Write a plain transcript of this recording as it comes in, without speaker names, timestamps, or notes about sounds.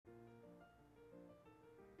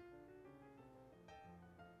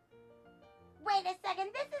Wait a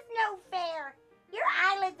second, this is no fair. Your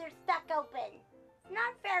eyelids are stuck open. It's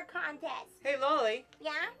not a fair contest. Hey, Lolly.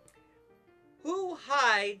 Yeah? Who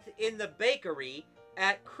hides in the bakery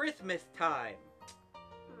at Christmas time?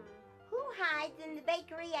 Who hides in the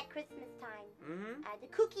bakery at Christmas time? Mm-hmm. The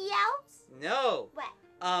cookie elves? No. What?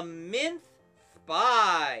 A mince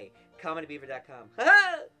spy. ComedyBeaver.com. A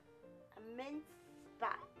mince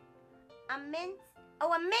spy. A mince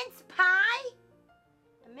pie?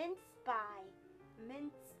 A mince pie.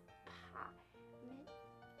 Mince pie. Mince pie.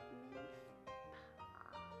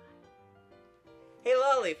 Hey,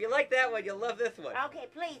 Lolly, if you like that one, you'll love this one. Okay,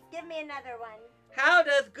 please, give me another one. How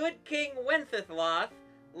does good King Wenceslas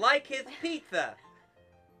like his pizza?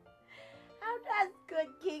 How does good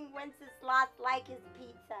King Wenceslas like his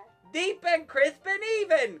pizza? Deep and crisp and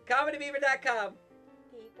even. ComedyBeaver.com.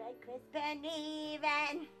 Deep and crisp and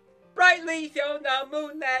even. Brightly shone the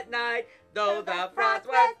moon that night, though the frost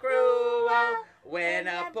was cruel. When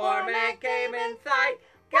a poor man came in sight,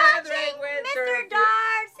 gathering winter Mr.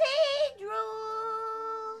 Darcy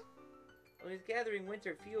drool. Well, he's gathering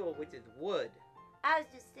winter fuel, which is wood. I was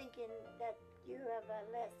just thinking that you have a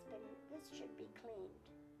lisp and this should be cleaned.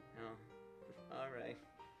 Oh, all right.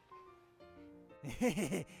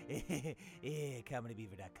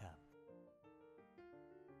 ComedyBeaver.com.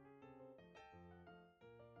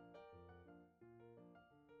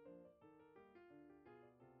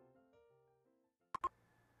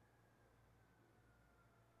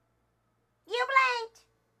 You blinked.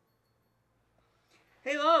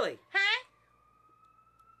 Hey, Lolly. Huh?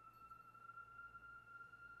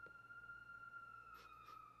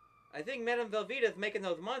 I think Madame Velveeta's making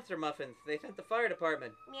those monster muffins. They sent the fire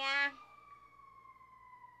department. Yeah.